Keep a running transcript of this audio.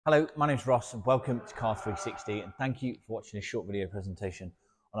Hello, my name is Ross and welcome to Car 360 and thank you for watching this short video presentation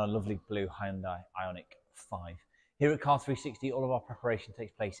on our lovely blue Hyundai Ioniq 5. Here at Car 360, all of our preparation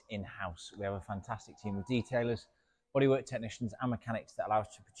takes place in-house. We have a fantastic team of detailers, bodywork technicians and mechanics that allow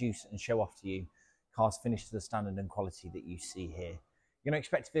us to produce and show off to you cars finished to the standard and quality that you see here. You're going to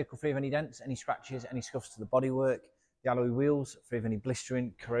expect a vehicle free of any dents, any scratches, any scuffs to the bodywork, the alloy wheels free of any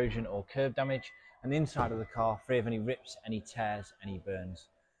blistering, corrosion or curb damage, and the inside of the car free of any rips, any tears, any burns.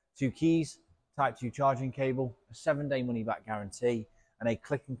 2 keys, Type 2 charging cable, a 7-day money back guarantee, and a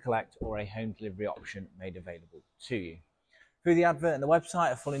click and collect or a home delivery option made available to you. Through the advert and the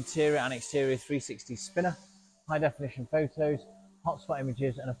website, a full interior and exterior 360 spinner, high definition photos, hotspot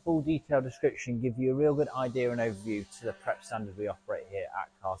images, and a full detailed description give you a real good idea and overview to the prep standard we operate here at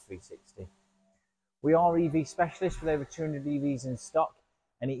Car 360. We are EV specialists with over 200 EVs in stock.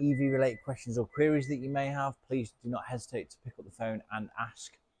 Any EV related questions or queries that you may have, please do not hesitate to pick up the phone and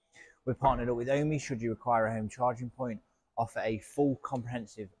ask. We're partnered up with OMI should you require a home charging point, offer a full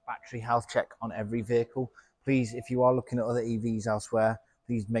comprehensive battery health check on every vehicle. Please, if you are looking at other EVs elsewhere,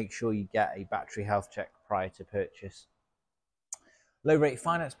 please make sure you get a battery health check prior to purchase. Low rate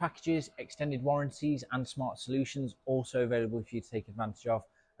finance packages, extended warranties and smart solutions also available for you to take advantage of,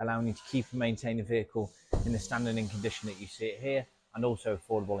 allowing you to keep and maintain the vehicle in the standard and condition that you see it here, and also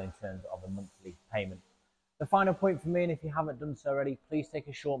affordable in terms of a monthly payment. The final point for me, and if you haven't done so already, please take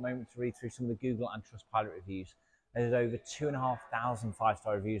a short moment to read through some of the Google and Trustpilot reviews. There's over 2,500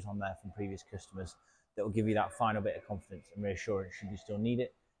 5-star reviews on there from previous customers that will give you that final bit of confidence and reassurance should you still need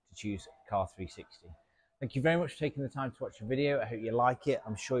it to choose Car 360. Thank you very much for taking the time to watch the video. I hope you like it.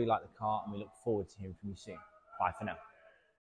 I'm sure you like the car and we look forward to hearing from you soon. Bye for now.